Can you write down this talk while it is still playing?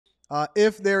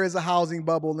If there is a housing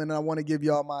bubble, then I want to give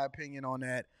y'all my opinion on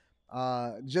that.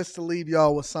 Just to leave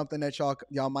y'all with something that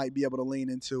y'all might be able to lean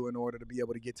into in order to be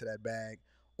able to get to that bag,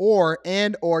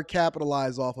 or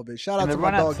capitalize off of it. Shout In out the to my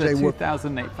run-up dog to the Jay Wood.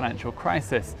 2008 financial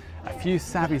crisis, a few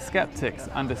savvy skeptics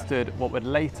understood what would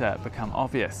later become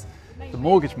obvious. The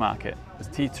mortgage market was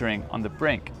teetering on the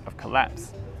brink of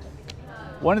collapse.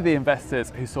 One of the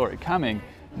investors who saw it coming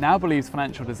now believes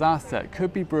financial disaster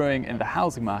could be brewing in the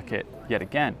housing market yet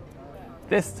again.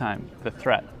 This time, the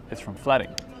threat is from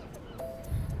flooding.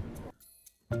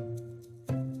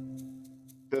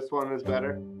 This one is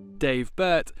better. Dave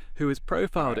Burt, who was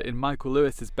profiled in Michael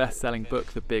Lewis's best-selling book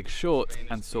The Big Short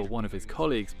and saw one of his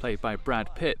colleagues played by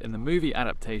Brad Pitt in the movie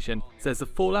adaptation, says the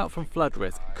fallout from flood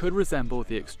risk could resemble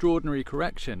the extraordinary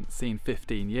correction seen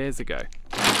 15 years ago.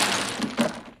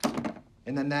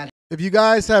 And then that. If you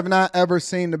guys have not ever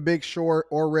seen The Big Short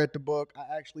or read the book,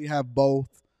 I actually have both.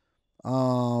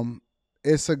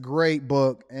 It's a great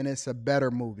book and it's a better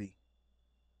movie.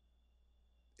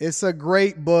 It's a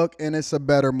great book and it's a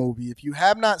better movie. If you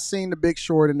have not seen The Big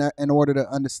Short in order to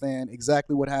understand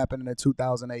exactly what happened in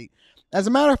 2008, as a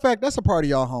matter of fact, that's a part of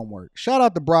y'all homework. Shout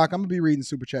out to Brock. I'm going to be reading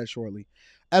Super Chat shortly.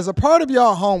 As a part of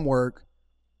y'all homework,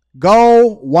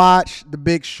 go watch The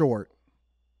Big Short.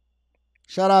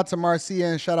 Shout out to Marcia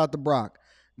and shout out to Brock.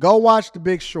 Go watch The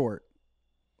Big Short.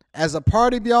 As a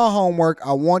part of y'all homework,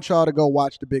 I want y'all to go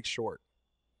watch The Big Short.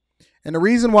 And the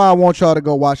reason why I want y'all to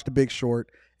go watch The Big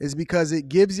Short is because it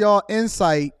gives y'all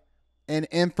insight and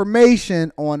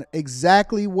information on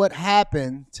exactly what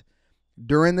happened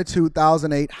during the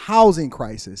 2008 housing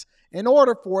crisis in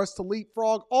order for us to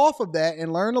leapfrog off of that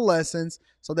and learn the lessons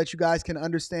so that you guys can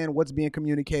understand what's being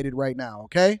communicated right now,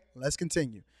 okay? Let's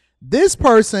continue. This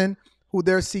person who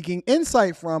they're seeking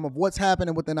insight from of what's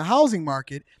happening within the housing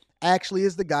market actually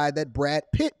is the guy that Brad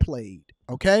Pitt played,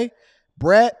 okay?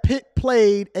 Brad Pitt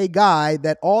played a guy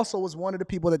that also was one of the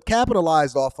people that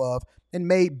capitalized off of and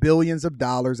made billions of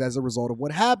dollars as a result of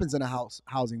what happens in a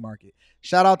housing market.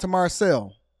 Shout out to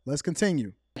Marcel. Let's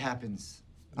continue. What happens?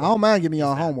 I don't mind giving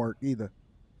y'all homework either.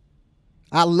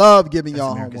 I love giving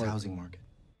y'all America's homework. housing market.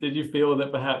 Did you feel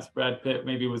that perhaps Brad Pitt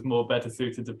maybe was more better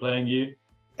suited to playing you?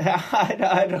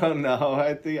 I don't know.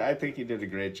 I think he did a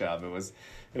great job. It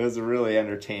was a really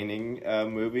entertaining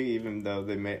movie, even though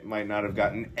they might not have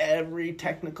gotten every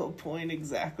technical point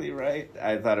exactly right.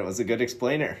 I thought it was a good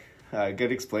explainer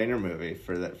movie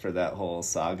for that whole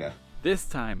saga. This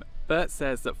time, Burt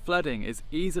says that flooding is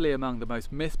easily among the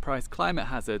most mispriced climate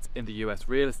hazards in the US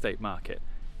real estate market,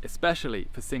 especially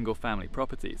for single-family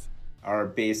properties. Our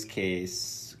base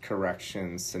case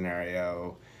correction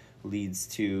scenario leads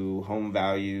to home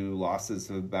value losses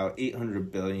of about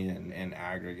 $800 billion in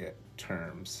aggregate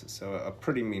terms. So a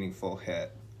pretty meaningful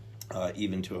hit,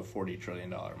 even to a $40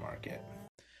 trillion market.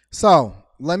 So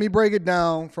let me break it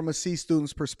down from a C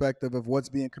student's perspective of what's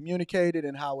being communicated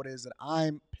and how it is that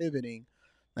I'm pivoting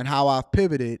and how I've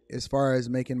pivoted as far as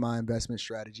making my investment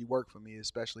strategy work for me,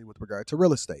 especially with regard to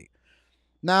real estate.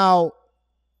 Now,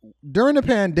 during the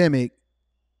pandemic,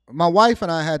 my wife and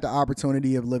I had the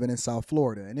opportunity of living in South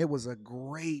Florida, and it was a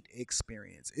great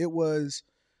experience. It was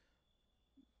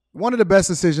one of the best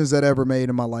decisions that I ever made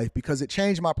in my life because it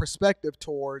changed my perspective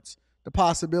towards the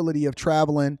possibility of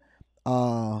traveling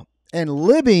and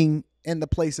living in the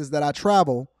places that I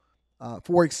travel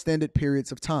for extended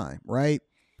periods of time, right?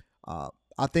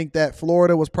 I think that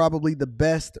Florida was probably the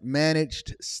best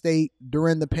managed state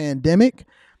during the pandemic.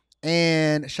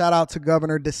 And shout out to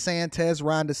Governor Ron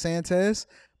DeSantis.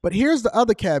 But here's the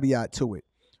other caveat to it.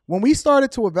 When we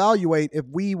started to evaluate if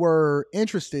we were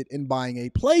interested in buying a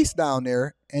place down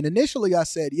there, and initially I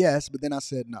said yes, but then I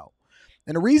said no.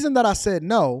 And the reason that I said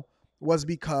no was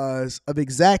because of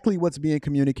exactly what's being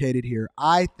communicated here.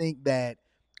 I think that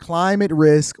climate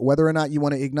risk, whether or not you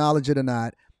want to acknowledge it or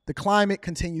not, the climate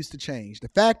continues to change. The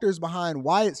factors behind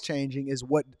why it's changing is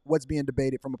what's being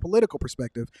debated from a political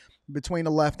perspective between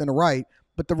the left and the right.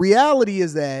 But the reality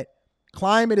is that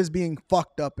climate is being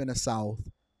fucked up in the South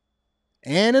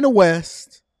and in the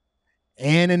West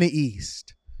and in the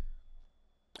East.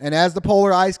 And as the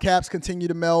polar ice caps continue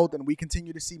to melt and we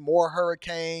continue to see more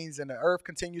hurricanes and the earth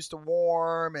continues to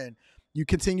warm and you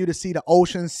continue to see the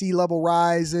ocean sea level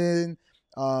rising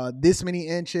this many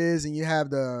inches, and you have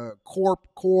the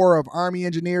core of Army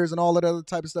engineers and all that other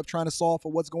type of stuff trying to solve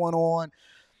for what's going on.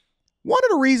 One of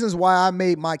the reasons why I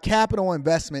made my capital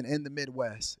investment in the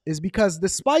Midwest is because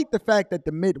despite the fact that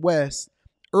the Midwest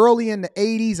early in the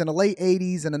 80s and the late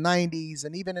 80s and the 90s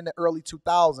and even in the early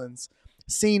 2000s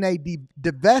seen a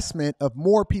divestment of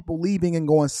more people leaving and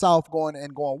going south, going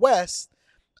west,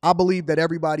 I believe that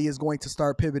everybody is going to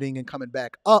start pivoting and coming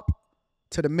back up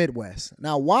to the Midwest.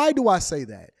 Now, why do I say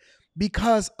that?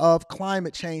 Because of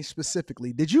climate change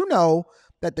specifically. Did you know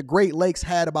that the Great Lakes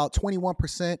had about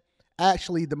 21%,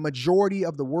 actually the majority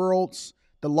of the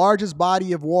largest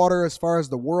body of water as far as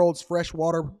the world's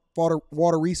freshwater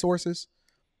water resources?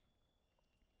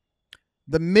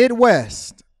 The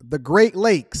Midwest, the Great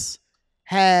Lakes,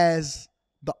 has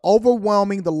the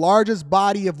largest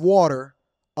body of water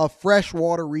of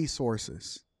freshwater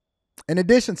resources. In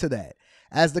addition to that,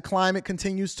 as the climate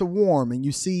continues to warm and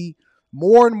you see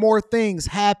more and more things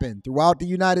happen throughout the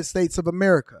United States of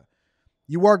America,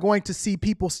 you are going to see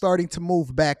people starting to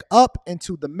move back up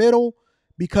into the middle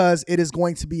because it is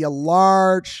going to be a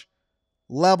large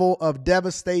level of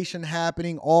devastation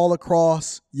happening all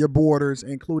across your borders,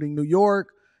 including New York,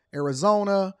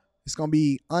 Arizona. It's going to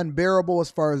be unbearable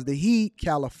as far as the heat,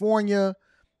 California,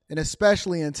 and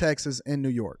especially in Texas and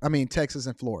Texas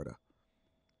and Florida.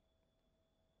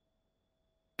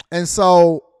 And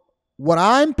so what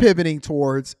I'm pivoting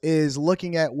towards is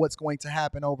looking at what's going to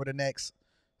happen over the next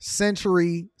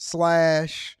century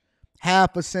 /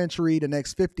 half a century, the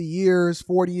next 50 years,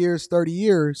 40 years, 30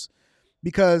 years,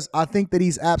 because I think that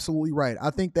he's absolutely right.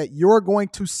 I think that you're going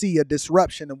to see a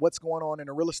disruption in what's going on in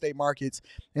the real estate markets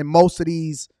in most of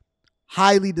these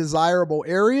highly desirable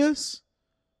areas.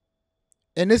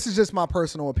 And this is just my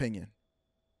personal opinion.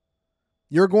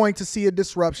 You're going to see a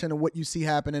disruption in what you see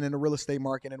happening in the real estate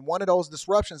market. And one of those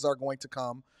disruptions are going to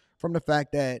come from the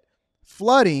fact that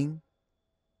flooding,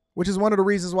 which is one of the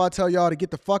reasons why I tell y'all to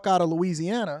get the fuck out of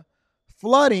Louisiana,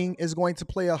 flooding is going to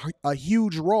play a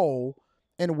huge role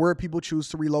in where people choose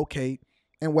to relocate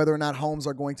and whether or not homes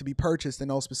are going to be purchased in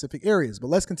those specific areas. But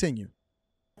let's continue.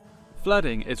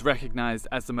 Flooding is recognized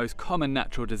as the most common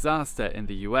natural disaster in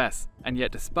the US, and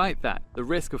yet despite that, the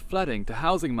risk of flooding to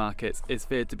housing markets is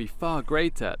feared to be far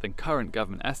greater than current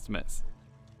government estimates.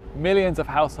 Millions of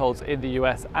households in the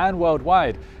US and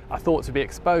worldwide are thought to be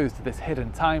exposed to this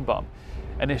hidden time bomb,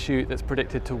 an issue that's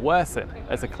predicted to worsen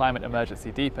as the climate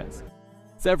emergency deepens.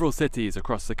 Several cities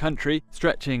across the country,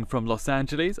 stretching from Los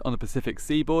Angeles on the Pacific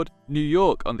seaboard, New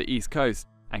York on the East Coast,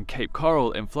 and Cape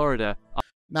Coral in Florida.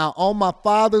 Now, on my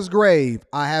father's grave,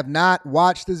 I have not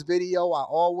watched this video. I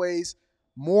always,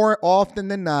 more often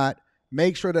than not,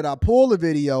 make sure that I pull the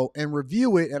video and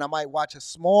review it, and I might watch a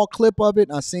small clip of it.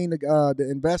 And I seen the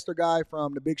investor guy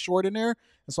from The Big Short in there,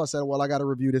 and so I said, well, I got to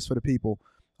review this for the people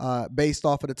based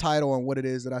off of the title and what it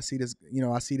is that I see this.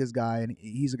 I see this guy, and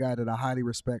he's a guy that I highly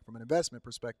respect from an investment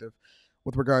perspective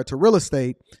with regard to real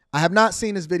estate. I have not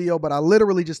seen this video, but I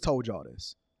literally just told y'all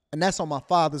this, and that's on my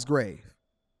father's grave.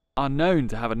 Are known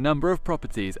to have a number of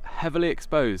properties heavily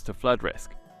exposed to flood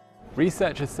risk.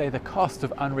 Researchers say the cost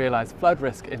of unrealized flood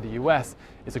risk in the US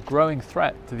is a growing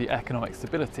threat to the economic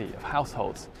stability of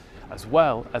households, as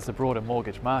well as the broader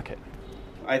mortgage market.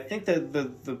 I think that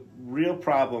the real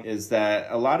problem is that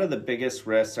a lot of the biggest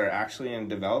risks are actually in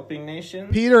developing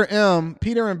nations. Peter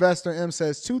Investor M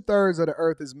says 2/3 of the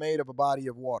earth is made of a body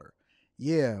of water.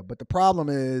 Yeah, but the problem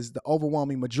is the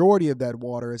overwhelming majority of that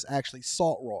water is actually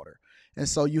salt water. And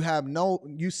so you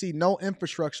see no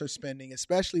infrastructure spending,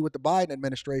 especially with the Biden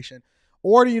administration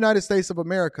or the United States of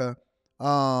America,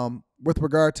 with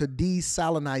regard to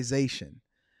desalinization,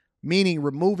 meaning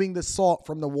removing the salt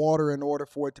from the water in order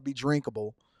for it to be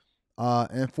drinkable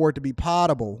and for it to be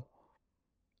potable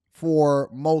for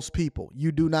most people.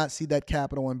 You do not see that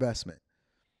capital investment.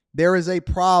 There is a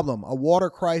problem, a water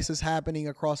crisis happening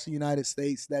across the United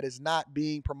States that is not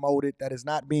being promoted, that is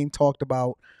not being talked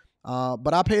about.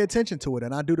 But I pay attention to it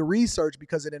and I do the research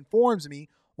because it informs me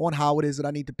on how it is that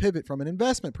I need to pivot from an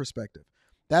investment perspective.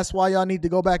 That's why y'all need to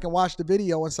go back and watch the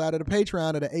video inside of the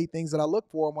Patreon of the 8 things that I look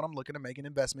for when I'm looking to make an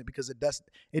investment, because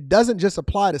it doesn't just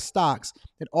apply to stocks.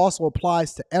 It also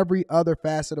applies to every other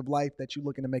facet of life that you're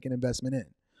looking to make an investment in.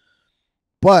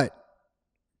 But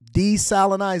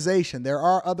desalinization, there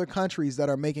are other countries that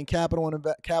are making capital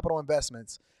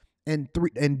investments in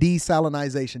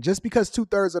desalinization. Just because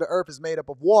 2/3 of the earth is made up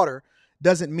of water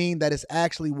doesn't mean that it's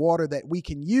actually water that we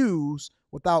can use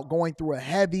without going through a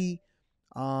heavy,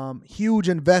 huge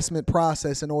investment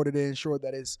process in order to ensure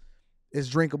that it's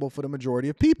drinkable for the majority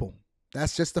of people.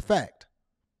 That's just a fact.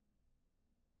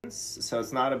 So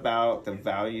it's not about the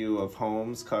value of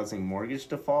homes causing mortgage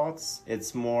defaults.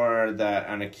 It's more that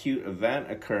an acute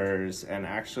event occurs and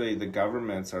actually the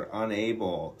governments are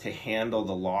unable to handle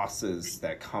the losses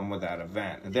that come with that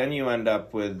event. And then you end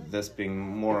up with this being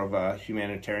more of a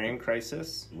humanitarian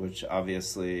crisis, which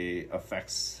obviously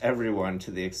affects everyone to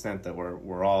the extent that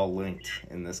we're all linked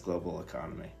in this global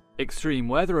economy. Extreme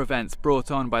weather events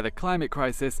brought on by the climate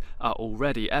crisis are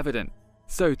already evident.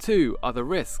 So too are the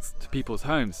risks to people's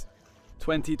homes.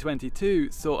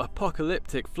 2022 saw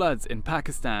apocalyptic floods in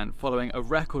Pakistan following a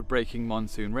record-breaking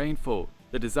monsoon rainfall.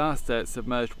 The disaster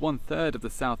submerged 1/3 of the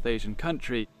South Asian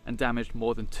country and damaged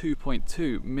more than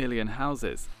 2.2 million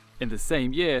houses. In the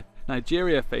same year,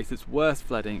 Nigeria faced its worst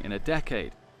flooding in a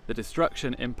decade. The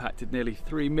destruction impacted nearly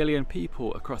 3 million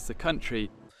people across the country.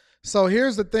 So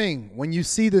here's the thing. When you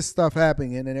see this stuff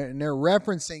happening and they're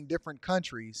referencing different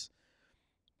countries,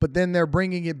 but then they're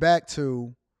bringing it back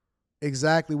to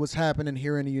exactly what's happening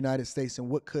here in the United States and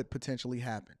what could potentially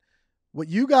happen. What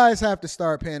you guys have to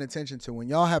start paying attention to and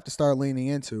y'all have to start leaning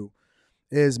into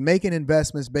is making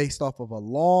investments based off of a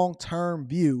long-term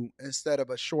view instead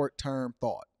of a short-term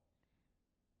thought.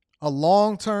 A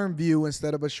long-term view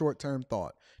instead of a short-term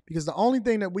thought. Because the only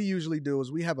thing that we usually do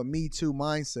is we have a Me Too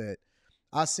mindset.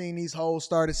 I seen these hoes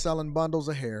started selling bundles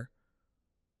of hair.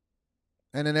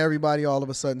 And then everybody all of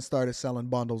a sudden started selling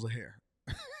bundles of hair.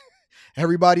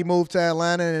 Everybody moved to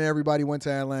Atlanta and everybody went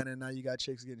to Atlanta, and now you got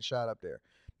chicks getting shot up there.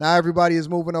 Now everybody is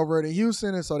moving over to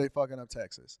Houston, and so they fucking up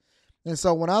Texas. And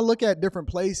so when I look at different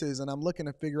places and I'm looking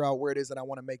to figure out where it is that I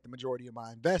want to make the majority of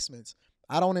my investments,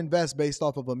 I don't invest based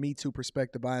off of a Me Too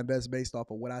perspective. I invest based off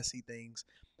of what I see things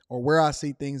or where I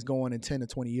see things going in 10 to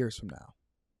 20 years from now.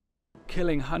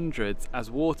 Killing hundreds as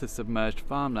water submerged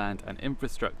farmland and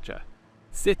infrastructure.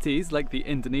 Cities like the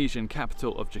Indonesian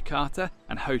capital of Jakarta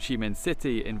and Ho Chi Minh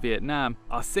City in Vietnam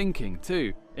are sinking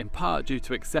too, in part due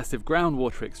to excessive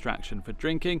groundwater extraction for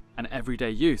drinking and everyday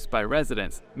use by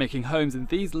residents, making homes in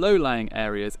these low-lying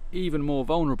areas even more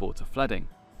vulnerable to flooding.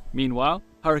 Meanwhile,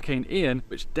 Hurricane Ian,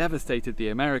 which devastated the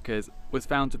Americas, was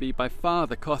found to be by far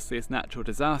the costliest natural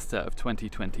disaster of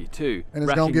 2022, and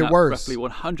it's going to get worse. Roughly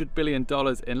 $100 billion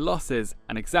in losses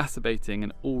and exacerbating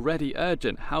an already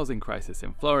urgent housing crisis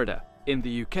in Florida. In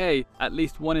the UK, at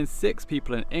least 1 in 6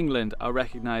 people in England are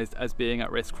recognised as being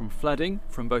at risk from flooding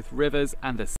from both rivers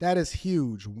and the sea. That is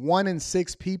huge. 1 in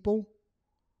 6 people?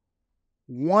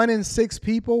 1 in 6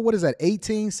 people? What is that,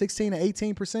 16 to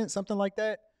 18%, something like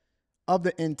that? Of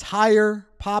the entire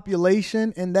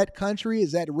population in that country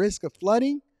is at risk of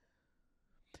flooding?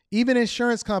 Even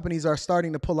insurance companies are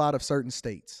starting to pull out of certain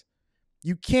states.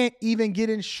 You can't even get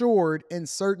insured in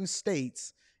certain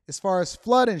states as far as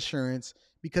flood insurance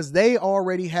because they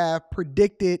already have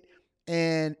predicted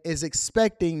and is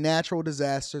expecting natural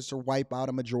disasters to wipe out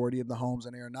a majority of the homes,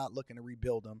 and they are not looking to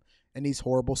rebuild them in these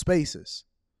horrible spaces.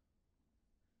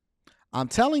 I'm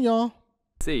telling y'all.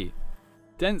 See,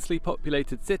 densely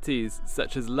populated cities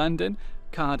such as London,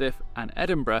 Cardiff, and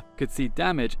Edinburgh could see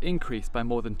damage increase by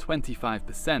more than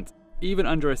 25%, even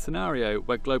under a scenario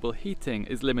where global heating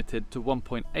is limited to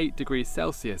 1.8 degrees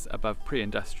Celsius above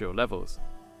pre-industrial levels.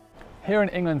 Here in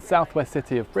England's southwest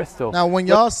city of Bristol. Now, when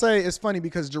y'all say, it's funny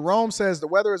because Jerome says the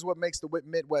weather is what makes the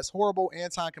Midwest horrible.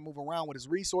 Anton can move around with his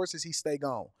resources. He stay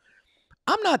gone.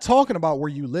 I'm not talking about where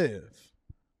you live.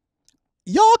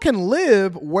 Y'all can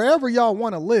live wherever y'all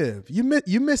want to live. You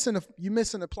missing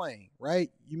a plane, right?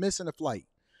 You missing a flight.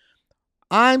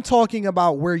 I'm talking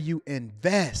about where you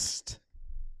invest.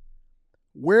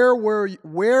 Where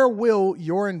will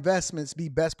your investments be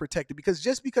best protected? Because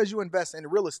just because you invest in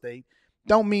real estate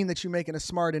don't mean that you're making a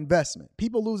smart investment.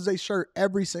 People lose their shirt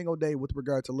every single day with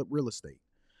regard to real estate.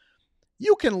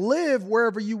 You can live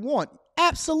wherever you want.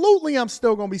 Absolutely, I'm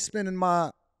still going to be spending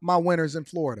my winters in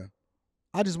Florida.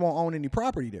 I just won't own any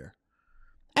property there.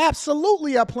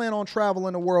 Absolutely, I plan on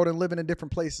traveling the world and living in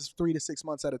different places 3 to 6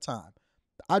 months at a time.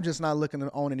 I'm just not looking to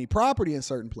own any property in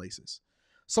certain places.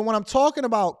 So when I'm talking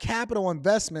about capital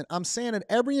investment, I'm saying that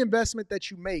every investment that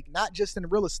you make, not just in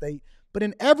real estate, but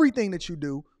in everything that you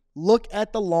do, look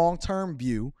at the long-term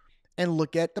view and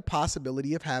look at the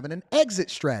possibility of having an exit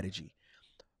strategy.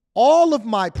 All of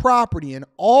my property and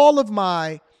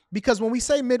because when we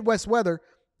say Midwest weather,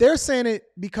 they're saying it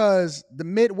because the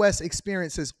Midwest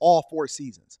experiences all 4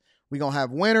 seasons. We're going to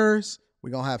have winters.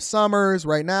 We're going to have summers.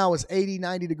 Right now it's 80,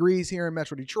 90 degrees here in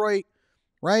Metro Detroit,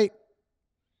 right?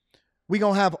 We're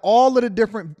going to have all of the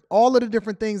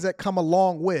different things that come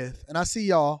along with, and I see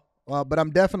y'all, but I'm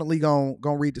definitely going to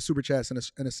read the super chats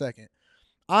in a second.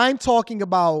 I'm talking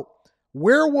about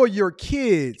where will your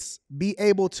kids be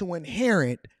able to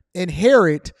inherit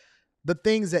the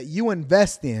things that you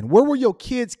invest in? Where will your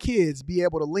kids' be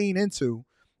able to lean into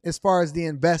as far as the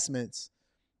investments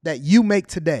that you make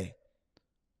today?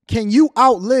 Can you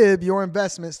outlive your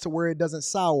investments to where it doesn't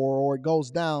sour or it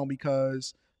goes down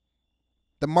because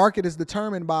the market is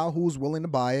determined by who's willing to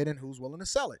buy it and who's willing to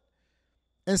sell it?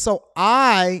 And so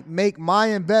I make my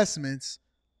investments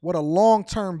with a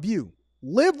long-term view.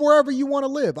 Live wherever you want to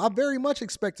live. I very much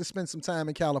expect to spend some time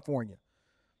in California.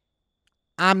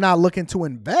 I'm not looking to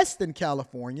invest in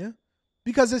California,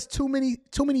 because it's too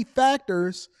many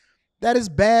factors that is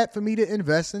bad for me to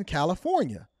invest in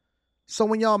California. So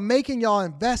when y'all making y'all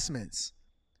investments,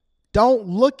 don't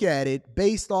look at it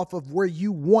based off of where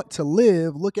you want to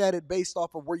live. Look at it based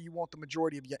off of where you want the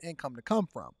majority of your income to come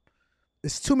from.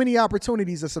 There's too many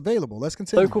opportunities that's available. Let's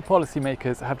continue. Local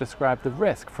policymakers have described the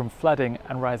risk from flooding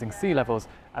and rising sea levels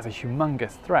as a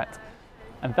humongous threat.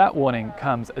 And that warning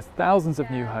comes as thousands of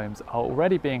new homes are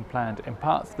already being planned in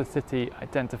parts of the city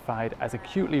identified as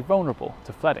acutely vulnerable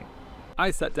to flooding. I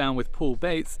sat down with Paul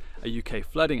Bates, a UK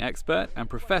flooding expert and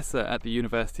professor at the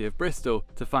University of Bristol,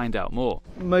 to find out more.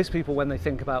 Most people, when they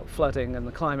think about flooding and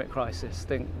the climate crisis,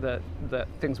 think that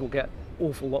things will get an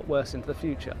awful lot worse into the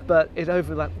future. But it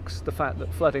overlooks the fact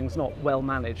that flooding's not well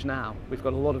managed now. We've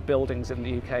got a lot of buildings in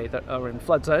the UK that are in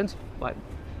flood zones, like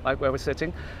where we're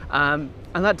sitting, and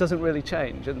that doesn't really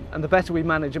change. And the better we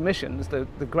manage emissions, the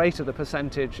greater the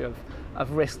percentage of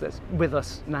risk that's with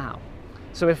us now.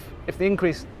 So if the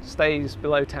increase stays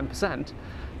below 10%,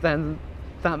 then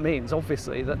that means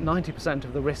obviously that 90%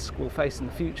 of the risk we'll face in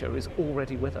the future is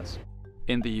already with us.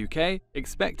 In the UK,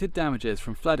 expected damages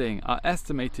from flooding are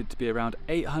estimated to be around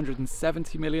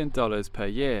 $870 million per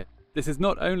year. This is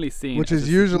not only seen which as is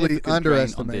a usually significant drain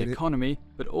underestimated on the economy,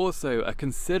 but also a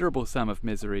considerable sum of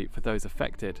misery for those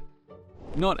affected.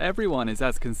 Not everyone is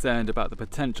as concerned about the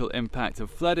potential impact of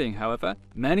flooding, however.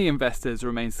 Many investors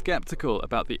remain sceptical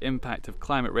about the impact of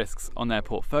climate risks on their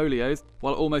portfolios,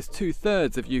 while almost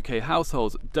 2/3 of UK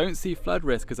households don't see flood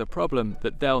risk as a problem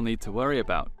that they'll need to worry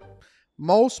about.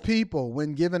 Most people,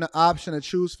 when given an option to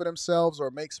choose for themselves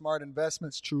or make smart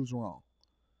investments, choose wrong.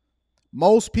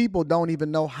 Most people don't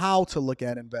even know how to look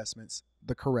at investments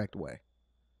the correct way.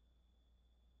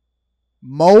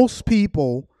 Most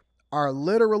people are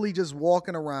literally just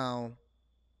walking around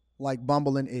like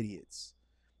bumbling idiots.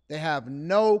 They have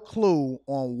no clue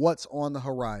on what's on the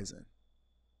horizon.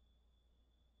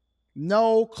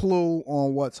 No clue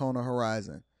on what's on the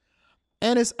horizon.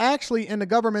 And it's actually in the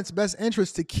government's best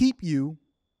interest to keep you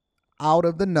out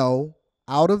of the know,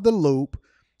 out of the loop,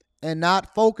 and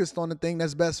not focused on the thing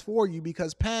that's best for you,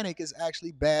 because panic is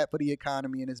actually bad for the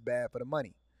economy and it's bad for the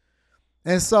money.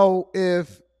 And so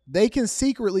if they can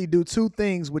secretly do two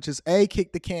things, which is A,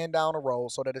 kick the can down the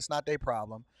road so that it's not their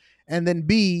problem, and then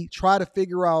B, try to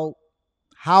figure out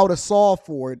how to solve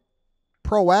for it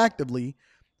proactively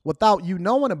without you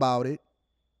knowing about it,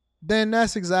 then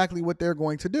that's exactly what they're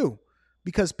going to do.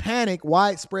 Because panic,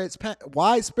 widespread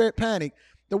panic,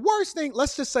 the worst thing,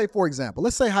 let's just say, for example,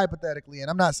 let's say hypothetically, and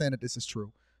I'm not saying that this is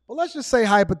true, but let's just say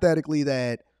hypothetically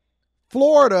that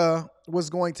Florida was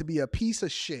going to be a piece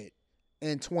of shit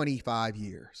in 25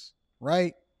 years,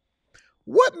 right?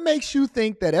 What makes you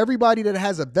think that everybody that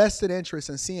has a vested interest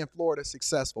in seeing Florida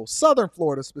successful, Southern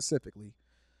Florida specifically,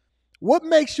 what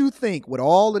makes you think with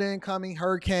all of the incoming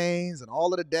hurricanes and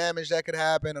all of the damage that could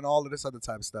happen and all of this other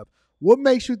type of stuff, what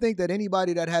makes you think that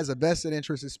anybody that has a vested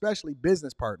interest, especially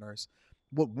business partners,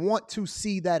 would want to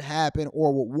see that happen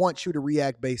or would want you to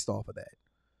react based off of that?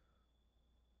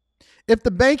 If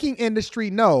the banking industry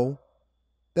know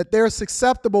that they're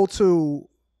susceptible to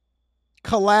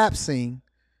collapsing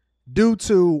due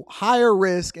to higher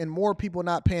risk and more people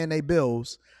not paying their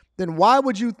bills, then why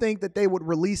would you think that they would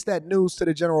release that news to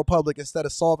the general public instead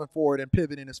of solving for it and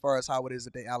pivoting as far as how it is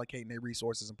that they allocate their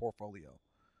resources and portfolio?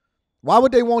 Why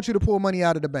would they want you to pull money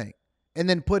out of the bank and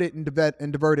then put it and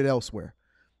divert it elsewhere?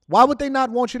 Why would they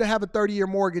not want you to have a 30-year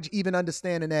mortgage, even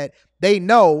understanding that they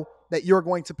know that you're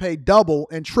going to pay double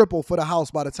and triple for the house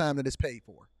by the time that it's paid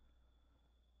for?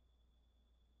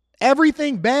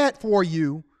 Everything bad for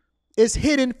you is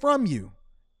hidden from you.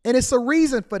 And it's a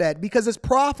reason for that, because it's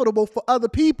profitable for other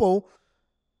people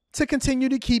to continue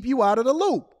to keep you out of the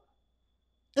loop.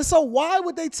 And so why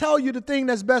would they tell you the thing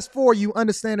that's best for you,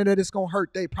 understanding that it's going to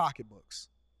hurt their pocketbooks?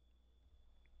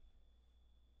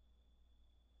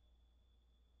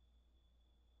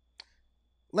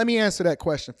 Let me answer that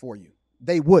question for you.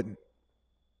 They wouldn't.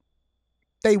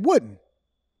 They wouldn't.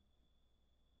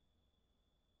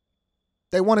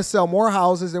 They want to sell more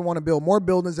houses. They want to build more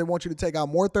buildings. They want you to take out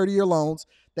more 30-year loans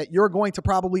that you're going to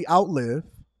probably outlive.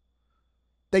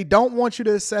 They don't want you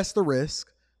to assess the risk,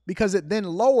 because it then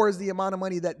lowers the amount of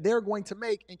money that they're going to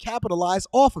make and capitalize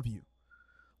off of you.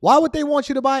 Why would they want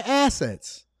you to buy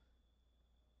assets?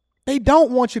 They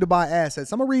don't want you to buy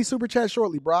assets. I'm going to read Super Chat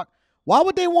shortly, Brock. Why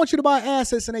would they want you to buy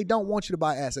assets and they don't want you to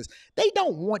buy assets? They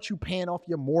don't want you paying off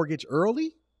your mortgage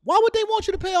early. Why would they want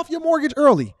you to pay off your mortgage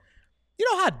early? You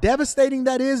know how devastating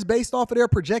that is based off of their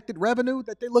projected revenue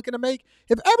that they're looking to make?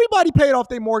 If everybody paid off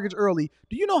their mortgage early,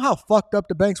 do you know how fucked up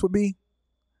the banks would be?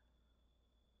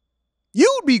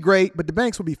 You'd be great, but the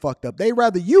banks would be fucked up. They'd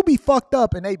rather you be fucked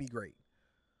up and they be great.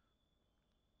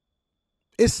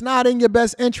 It's not in your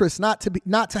best interest not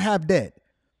to have debt.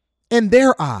 In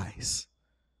their eyes,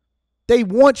 they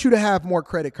want you to have more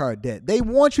credit card debt. They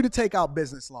want you to take out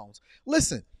business loans.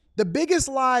 Listen, the biggest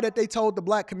lie that they told the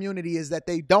black community is that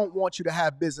they don't want you to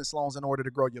have business loans in order to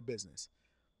grow your business.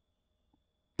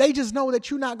 They just know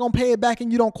that you're not going to pay it back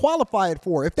and you don't qualify it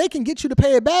for. If they can get you to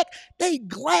pay it back, they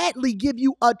gladly give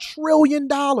you $1 trillion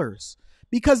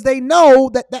because they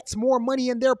know that that's more money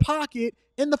in their pocket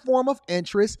in the form of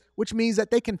interest, which means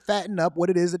that they can fatten up what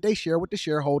it is that they share with the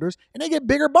shareholders and they get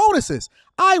bigger bonuses.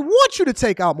 I want you to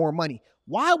take out more money.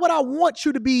 Why would I want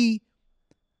you to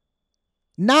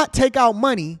not take out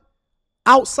money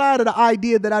outside of the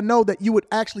idea that I know that you would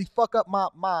actually fuck up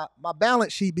my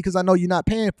balance sheet because I know you're not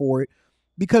paying for it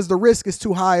because the risk is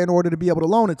too high in order to be able to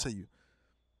loan it to you?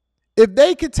 If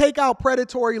they could take out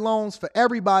predatory loans for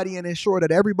everybody and ensure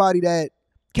that everybody that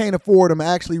can't afford them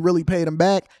actually really pay them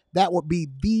back, that would be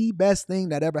the best thing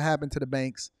that ever happened to the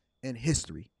banks in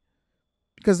history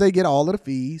because they get all of the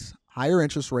fees, higher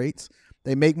interest rates,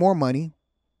 they make more money,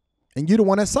 and you're the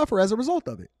one that suffer as a result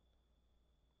of it.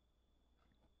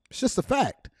 It's just a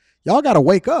fact. Y'all got to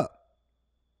wake up.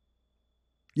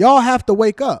 Y'all have to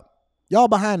wake up. Y'all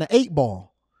behind the 8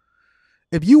 ball.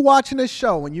 If you watching this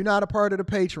show and you're not a part of the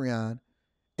Patreon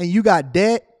and you got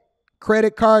debt,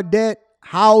 credit card debt,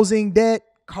 housing debt,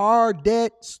 car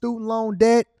debt, student loan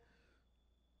debt,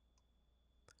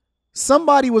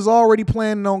 somebody was already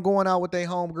planning on going out with their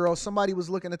homegirl. Somebody was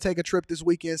looking to take a trip this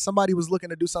weekend. Somebody was looking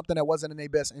to do something that wasn't in their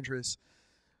best interest.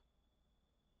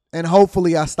 And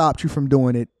hopefully I stopped you from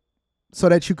doing it so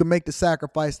that you can make the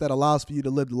sacrifice that allows for you to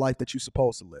live the life that you're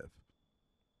supposed to live.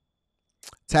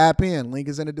 Tap in. Link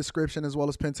is in the description as well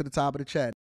as pinned to the top of the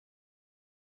chat.